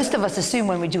do. Most of us assume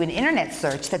when we do an internet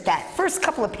search that the first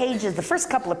couple of pages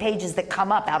that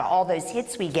come up out of all those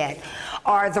hits we get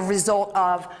are the result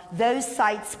of those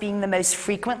sites being the most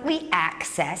frequently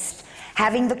accessed,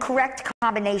 having the correct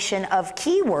combination of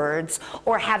keywords,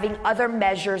 or having other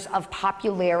measures of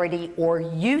popularity or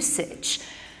usage.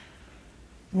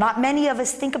 Not many of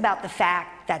us think about the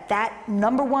fact that that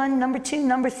 #1, #2,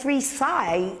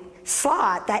 #3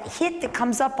 slot, that hit that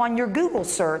comes up on your Google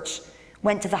search,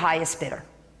 went to the highest bidder.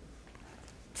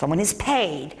 Someone has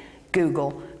paid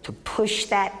Google to push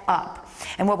that up.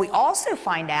 And what we also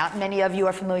find out, many of you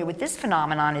are familiar with this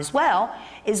phenomenon as well,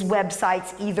 is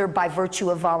websites either by virtue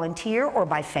of volunteer or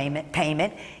by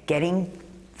payment getting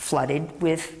flooded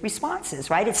with responses,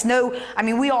 right? I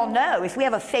mean, we all know, if we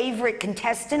have a favorite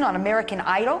contestant on American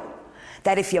Idol,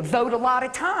 that if you vote a lot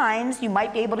of times, you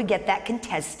might be able to get that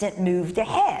contestant moved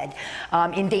ahead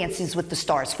in Dances with the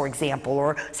Stars, for example,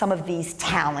 or some of these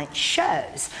talent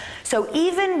shows. So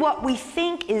even what we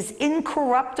think is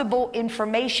incorruptible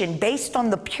information based on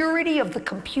the purity of the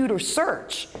computer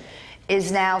search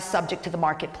is now subject to the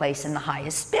marketplace and the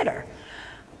highest bidder.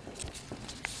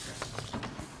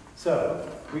 So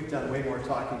we've done way more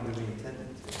talking than we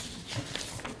intended to.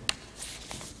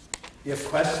 You have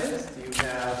questions? Do you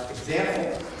have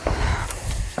examples?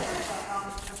 A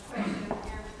question,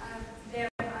 and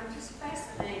Deb, I'm just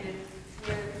fascinated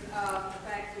with the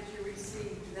fact that you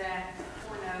received that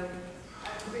 4.0,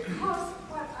 because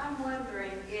what I'm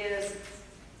wondering is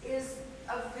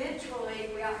eventually,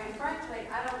 and frankly,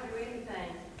 I don't do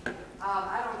anything.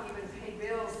 I don't even pay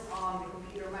bills on the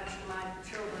computer, much to my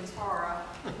children's horror.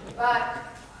 But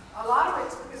a lot of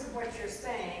it's because of what you're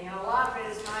saying, and a lot of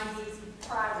it is my needs of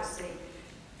privacy.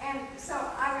 And so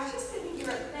I was just sitting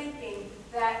here thinking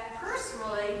that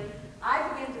personally, I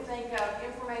begin to think of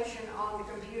information on the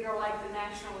computer like the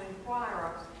National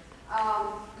Enquirer.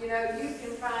 You know, you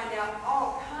can find out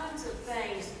all kinds of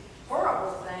things,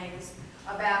 horrible things,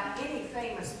 about any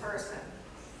famous person.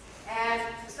 And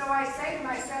so I say to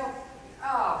myself,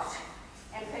 oh,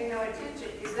 and pay no attention.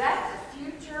 Is that the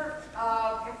future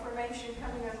of information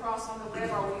coming across on the web?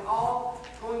 Are we all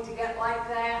going to get like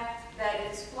that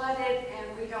it's flooded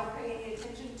and we don't pay any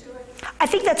attention to it? I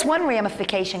think that's one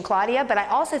ramification, Claudia, but I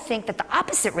also think that the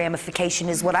opposite ramification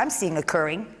is what I'm seeing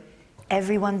occurring.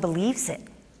 Everyone believes it.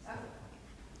 Oh.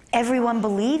 Everyone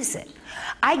believes it.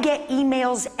 I get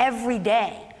emails every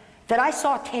day that I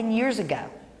saw 10 years ago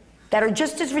that are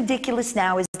just as ridiculous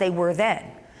now as they were then.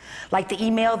 Like the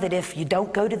email that if you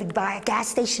don't go to the gas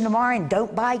station tomorrow and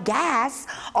don't buy gas,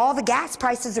 all the gas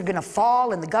prices are going to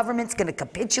fall and the government's going to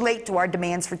capitulate to our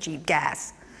demands for cheap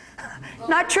gas.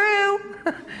 Not true.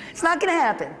 It's not going to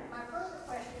happen. My further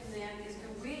question then is, do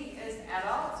we as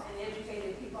adults and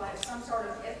educated people have some sort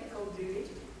of ethical duty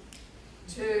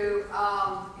to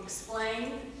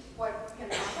explain what can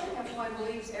happen if one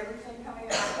believes everything coming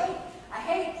out. I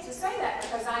hate to say that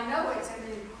because I know it's an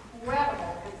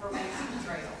incredible information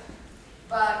trail.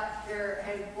 But there,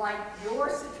 and like your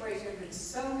situation, there's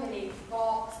so many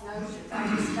false notions.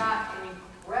 I just got an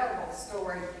incredible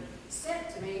story sent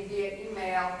to me via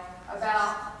email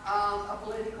about a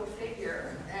political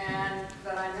figure, and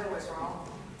that I know is wrong.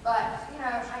 But, you know,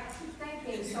 I keep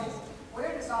thinking, so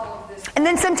where does all of this... And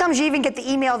then sometimes you even get the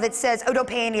email that says, oh, don't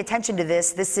pay any attention to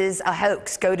this. This is a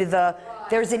hoax. Go to the...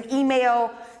 There's an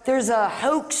email, there's a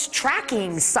hoax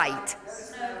tracking site.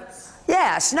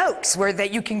 Yeah, Snopes, where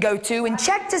that you can go to and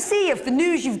check to see if the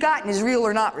news you've gotten is real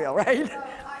or not real, right? So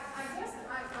I guess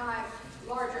my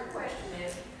larger question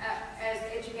is, as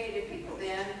educated people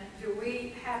then, do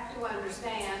we have to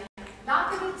understand,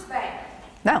 not that it's bad,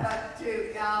 No. but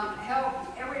to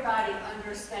help everybody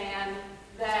understand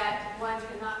that one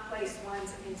cannot place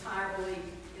one's entire belief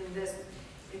in this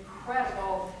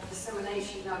incredible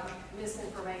dissemination of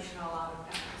misinformation a lot of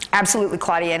times. Absolutely,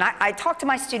 Claudia. And I talk to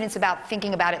my students about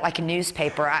thinking about it like a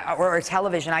newspaper or a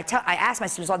television. I ask my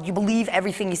students, well, do you believe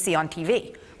everything you see on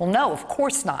TV? Well, no, of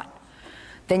course not.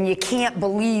 Then you can't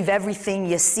believe everything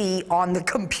you see on the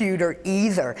computer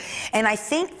either. And I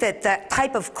think that that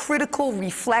type of critical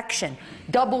reflection,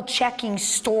 double-checking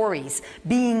stories,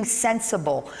 being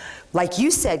sensible, like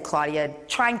you said, Claudia,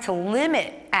 trying to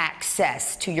limit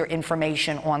access to your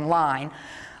information online.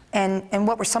 And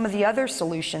what were some of the other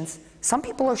solutions? Some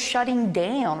people are shutting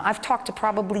down. I've talked to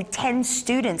probably 10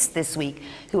 students this week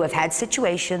who have had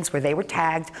situations where they were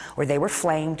tagged, or they were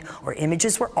flamed, or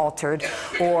images were altered,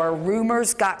 or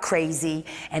rumors got crazy,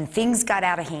 and things got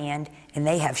out of hand, and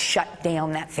they have shut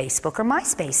down that Facebook or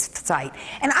MySpace site.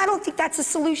 And I don't think that's a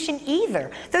solution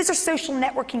either. Those are social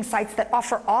networking sites that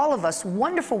offer all of us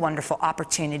wonderful, wonderful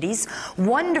opportunities,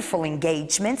 wonderful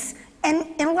engagements, and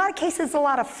in a lot of cases, a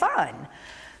lot of fun.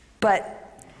 But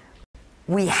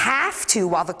we have to,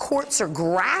 while the courts are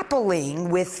grappling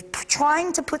with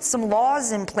trying to put some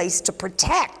laws in place to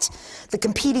protect the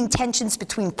competing tensions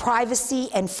between privacy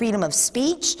and freedom of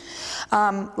speech.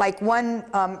 Like one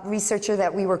researcher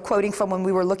that we were quoting from when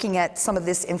we were looking at some of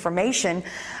this information,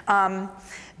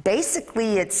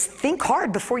 basically it's think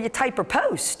hard before you type or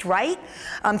post, right?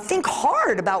 Think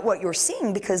hard about what you're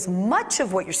seeing, because much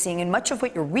of what you're seeing and much of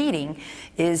what you're reading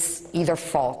is either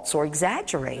false or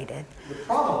exaggerated. The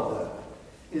problem, though,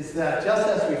 is that just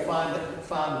as we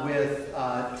found with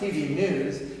TV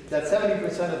news, that 70%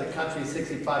 of the country,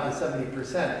 65 to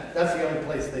 70%, that's the only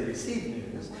place they receive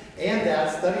news. And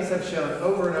that studies have shown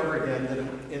over and over again that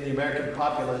in the American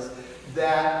populace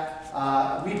that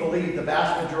we believe the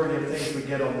vast majority of things we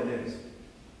get on the news.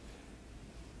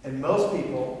 And most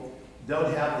people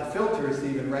don't have the filters to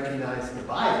even recognize the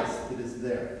bias that is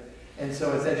there. And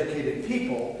so as educated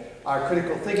people, our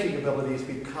critical thinking abilities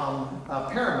become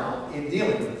paramount in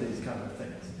dealing with these kind of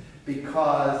things,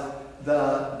 because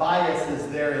the bias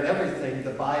is there in everything. The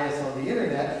bias on the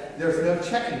internet, there's no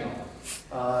checking on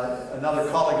it. Another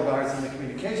colleague of ours in the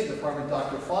communication department,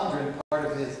 Dr. Fondren, part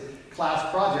of his class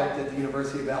project at the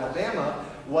University of Alabama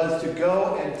was to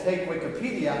go and take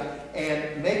Wikipedia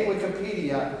and make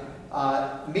Wikipedia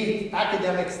meet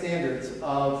academic standards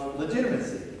of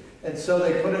legitimacy. And so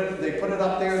they put it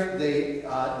up there.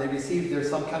 They received,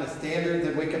 there's some kind of standard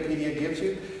that Wikipedia gives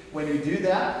you. When you do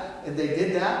that, and they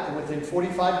did that, and within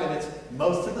 45 minutes,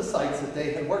 most of the sites that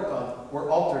they had worked on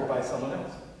were altered by someone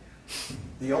else.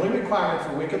 The only requirement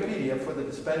for Wikipedia for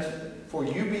the suspension, for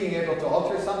you being able to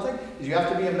alter something, is you have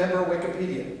to be a member of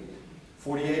Wikipedia.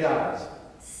 48 hours.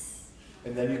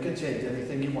 And then you can change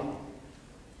anything you want.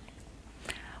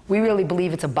 We really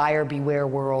believe it's a buyer beware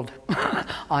world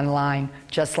online,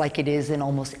 just like it is in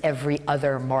almost every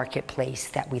other marketplace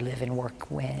that we live and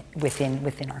work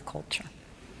within our culture.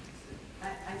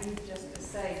 I need just to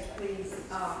say, please,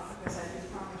 because I do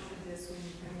promise you this when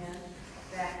you come in,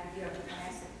 that you have a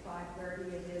class at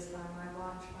 5:30. It is by my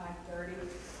watch, 5:30.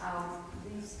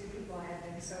 These two people have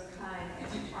been so kind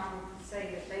and promised to say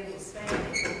that they will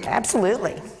stay.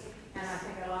 Absolutely. And I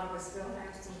think a lot of us still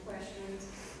have some questions.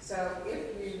 So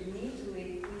if you need to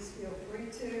leave, please feel free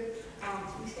to.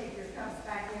 Please take your cups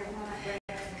back there. Why not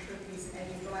grab some cookies and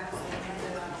you go out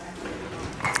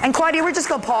and And Claudia, we're just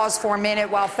going to pause for a minute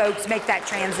while folks make that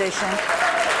transition.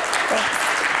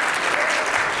 Thanks.